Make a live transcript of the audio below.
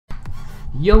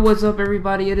Yo, what's up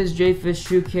everybody, it is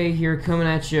JFish2K here coming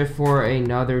at you for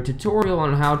another tutorial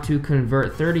on how to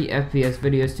convert 30 FPS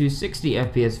videos to 60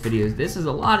 FPS videos. This is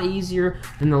a lot easier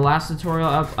than the last tutorial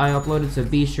I uploaded, so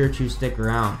be sure to stick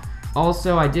around.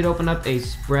 Also, I did open up a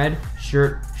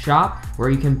Spreadshirt shop where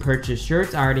you can purchase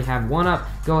shirts. I already have one up.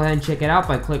 Go ahead and check it out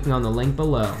by clicking on the link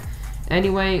below.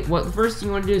 Anyway, what first thing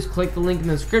you want to do is click the link in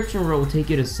the description where it will take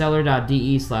you to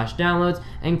seller.de/downloads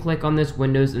and click on this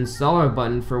Windows installer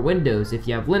button for Windows. If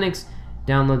you have Linux,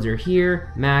 downloads are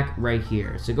here, Mac right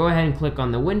here. So go ahead and click on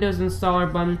the Windows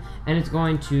installer button and it's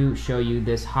going to show you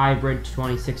this hybrid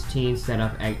 2016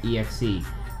 setup exe.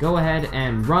 Go ahead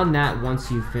and run that. Once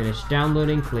you finish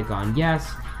downloading, click on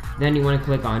yes. Then you want to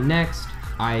click on next,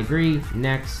 I agree,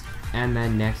 next, and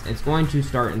then next. It's going to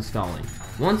start installing.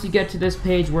 Once you get to this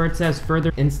page where it says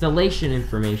further installation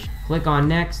information, click on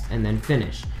next and then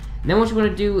finish. And then what you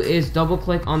want to do is double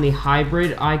click on the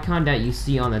hybrid icon that you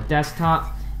see on the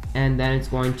desktop, and then it's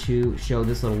going to show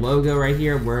this little logo right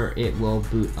here where it will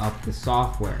boot up the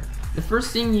software. The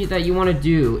first thing that you want to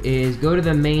do is go to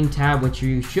the main tab, which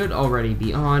you should already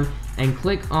be on, and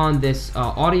click on this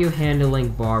audio handling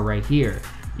bar right here.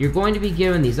 You're going to be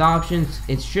given these options.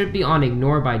 It should be on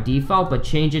ignore by default, but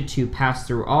change it to pass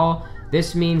through all.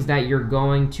 This means that you're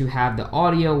going to have the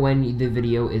audio when the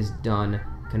video is done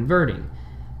converting.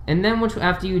 And then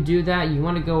after you do that, you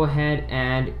want to go ahead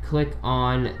and click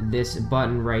on this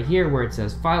button right here where it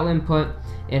says file input.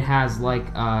 It has like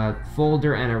a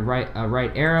folder and a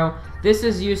right arrow. This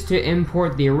is used to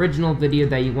import the original video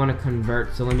that you want to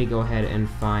convert. So let me go ahead and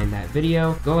find that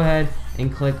video. Go ahead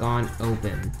and click on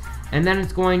open. And then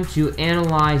it's going to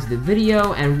analyze the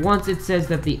video, and once it says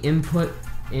that the input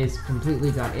is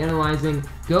completely done analyzing,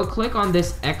 go click on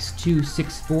this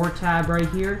X264 tab right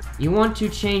here. You want to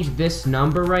change this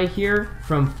number right here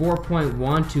from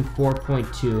 4.1 to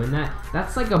 4.2, and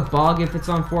that's like a bug if it's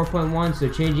on 4.1, so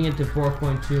changing it to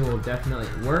 4.2 will definitely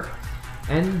work.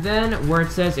 And then where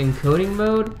it says encoding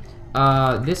mode,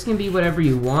 this can be whatever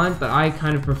you want, but I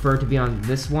kind of prefer to be on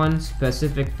this one,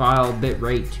 specific file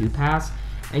bitrate 2 pass.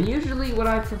 And usually what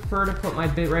I prefer to put my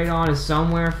bitrate on is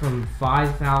somewhere from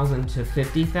 5,000 to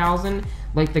 50,000.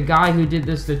 Like the guy who did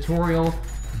this tutorial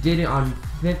did it on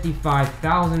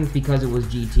 55,000 because it was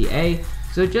GTA.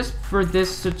 So just for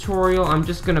this tutorial, I'm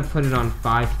just gonna put it on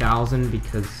 5,000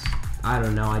 because, I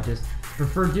don't know, I just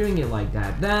prefer doing it like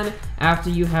that. Then, after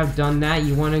you have done that,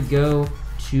 you wanna go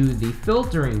to the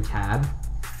filtering tab.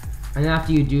 And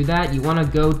after you do that, you wanna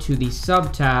go to the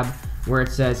sub tab where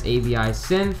it says AVI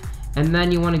Synth. And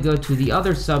then you want to go to the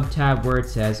other sub tab where it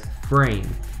says frame,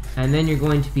 and then you're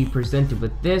going to be presented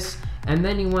with this, and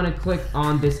then you want to click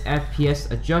on this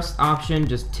FPS adjust option.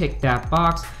 Just tick that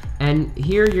box, and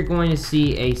here you're going to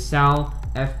see a SAL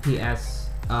FPS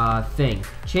thing.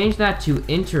 Change that to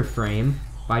interframe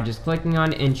by just clicking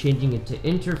on it and changing it to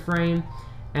interframe.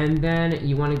 And then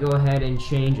you want to go ahead and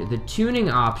change the tuning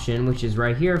option, which is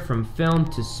right here, from film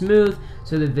to smooth,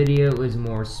 so the video is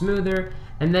more smoother.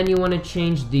 And then you want to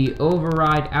change the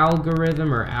override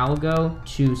algorithm or algo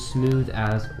to smooth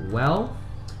as well.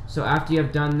 So after you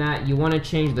have done that, you want to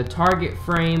change the target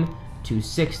frame to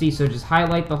 60. So just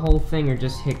highlight the whole thing or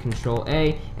just hit Control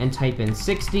A and type in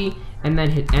 60 and then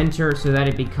hit enter so that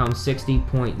it becomes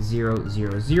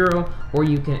 60.000, or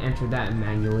you can enter that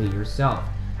manually yourself.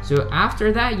 So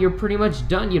after that, you're pretty much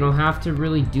done. You don't have to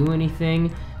really do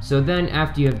anything. So then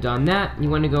after you have done that, you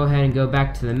want to go ahead and go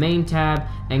back to the main tab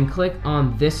and click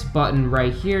on this button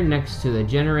right here next to the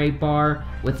generate bar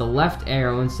with the left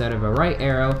arrow instead of a right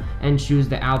arrow, and choose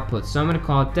the output. So I'm going to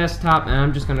call it desktop, and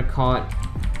I'm just going to call it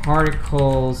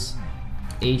particles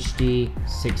HD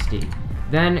 60.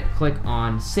 Then click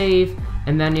on save,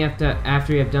 and then you have to,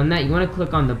 after you have done that, you want to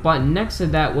click on the button next to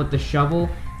that with the shovel.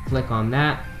 Click on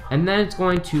that. And then it's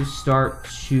going to start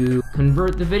to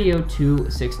convert the video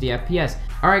to 60 FPS.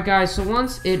 Alright guys, so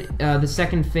once the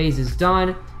second phase is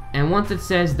done, and once it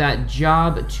says that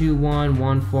job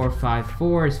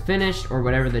 211454 is finished, or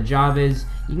whatever the job is,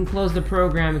 you can close the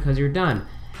program because you're done.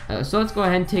 So let's go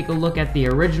ahead and take a look at the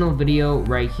original video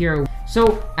right here.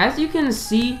 So as you can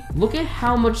see, look at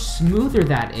how much smoother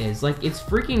that is. Like, it's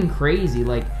freaking crazy.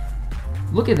 Like,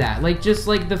 look at that. Like, just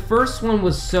like the first one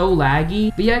was so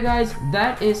laggy. But yeah guys,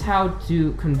 that is how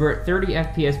to convert 30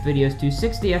 FPS videos to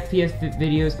 60 FPS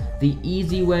videos the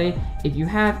easy way. If you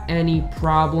have any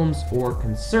problems or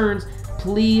concerns,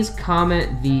 please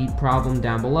comment the problem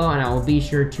down below and I will be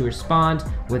sure to respond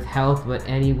with help. But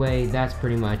anyway, that's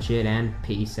pretty much it, and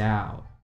peace out.